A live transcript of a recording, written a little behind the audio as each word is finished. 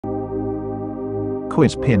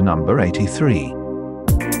Quiz pin number 83.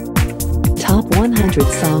 Top 100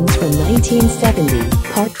 Songs from 1970,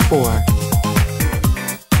 Part 4.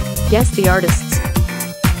 Guess the artists.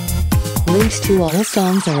 Links to all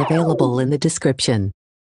songs are available in the description.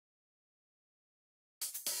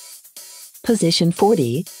 Position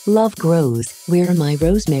 40, Love Grows, Where My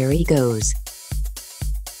Rosemary Goes.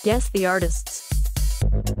 Guess the artists.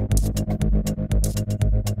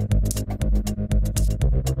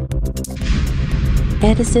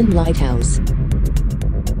 Edison Lighthouse.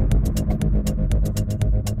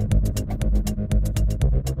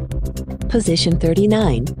 Position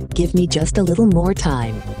 39, Give Me Just a Little More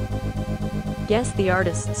Time. Guess the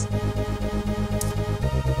artists.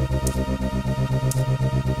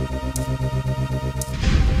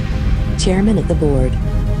 Chairman of the Board.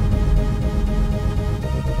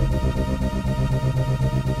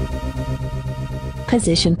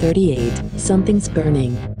 Position 38, Something's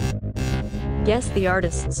Burning. Guess the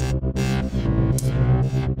artists.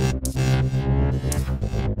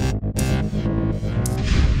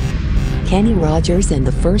 Kenny Rogers and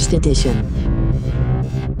the First Edition.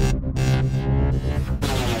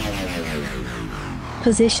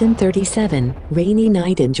 Position 37, Rainy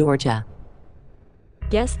Night in Georgia.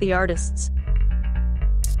 Guess the artists.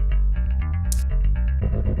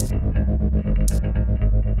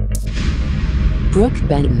 Brooke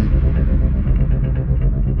Benton.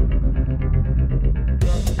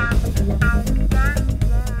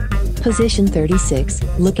 Position 36,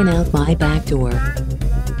 Looking Out My Back Door.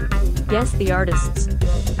 Guess the artists.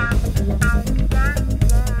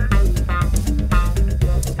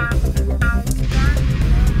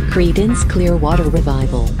 Creedence Clearwater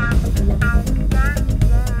Revival.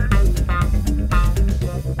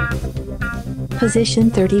 Position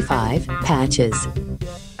 35, Patches.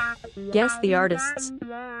 Guess the artists.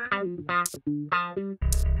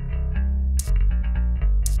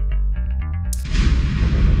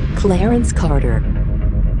 Clarence Carter.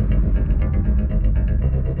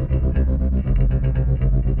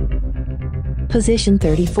 Position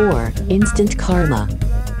 34, Instant Karma.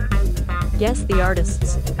 Guess the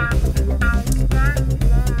artists.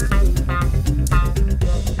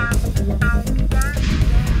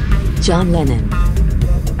 John Lennon.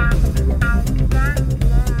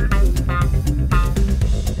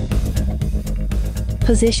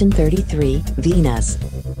 Position 33, Venus.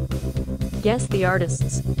 Guess the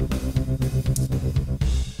artists.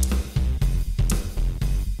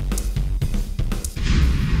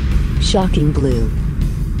 Shocking Blue.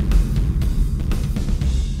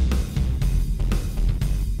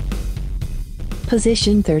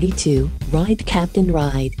 Position 32, Ride Captain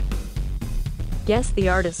Ride. Guess the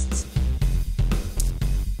artists.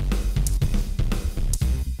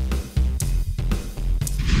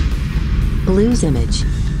 Blues Image.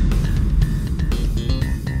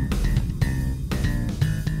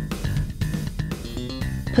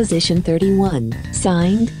 Position 31,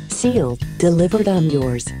 Signed, Sealed, Delivered I'm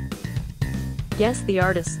Yours. Guess the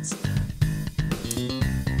artists.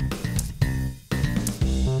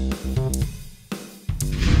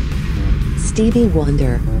 Stevie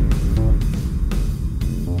Wonder.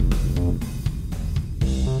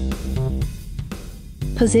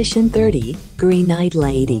 Position 30, Green-Eyed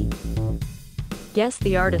Lady. Guess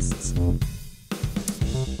the artists.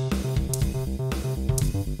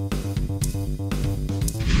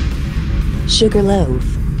 Sugarloaf.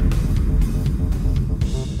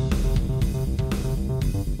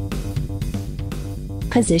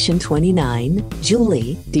 Position 29,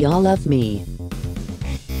 Julie, Do You Love Me?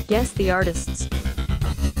 Guess the artists.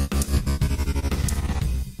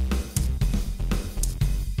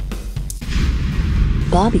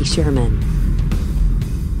 Bobby Sherman.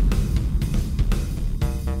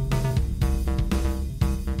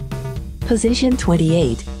 Position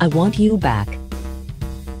 28, I Want You Back.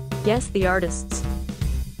 Guess the artists.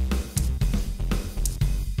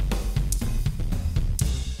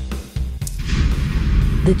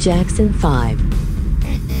 The Jackson 5.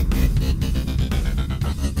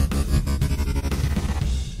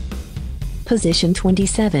 Position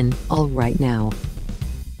 27, All Right Now.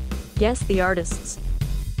 Guess the artists.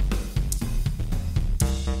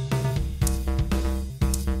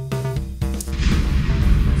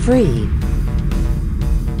 Free.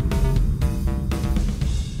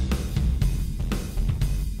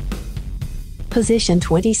 Position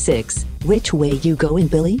 26, Which Way You Goin'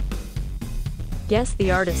 Billy? Guess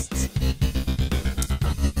the artists.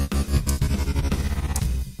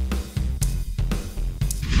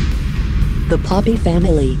 The Poppy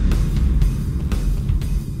Family.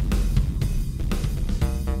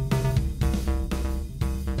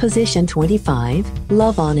 Position 25,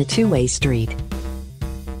 Love on a Two-Way Street.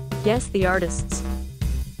 Guess the artists.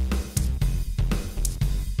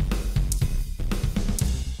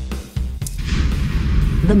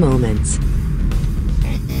 The moments.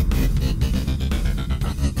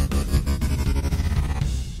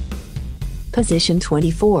 Position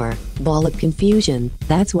 24, ball of confusion,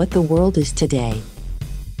 that's what the world is today.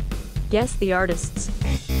 Guess the artists.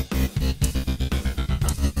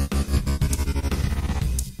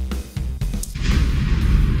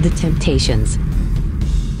 The Temptations.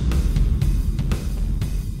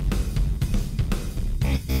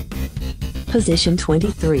 Position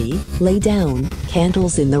 23, lay down,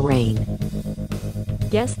 candles in the rain.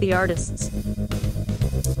 Guess the artists.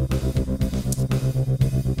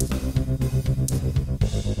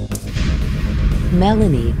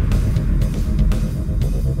 Melanie.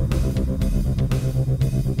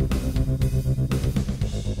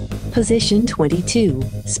 Position 22,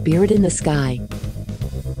 Spirit in the Sky.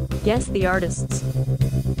 Guess the artists.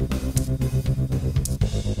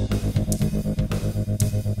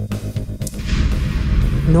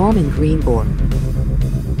 Norman Greenbaum.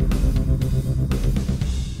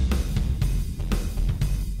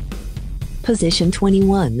 Position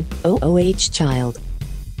 21, OOH Child.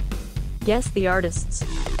 Guess the artists.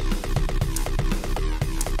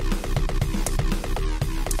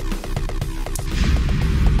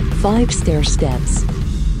 Five Stair Steps.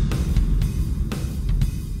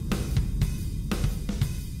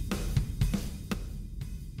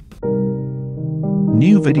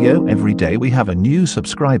 New video every day. We have a new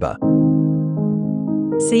subscriber.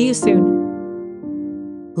 See you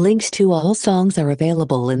soon. Links to all songs are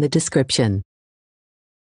available in the description.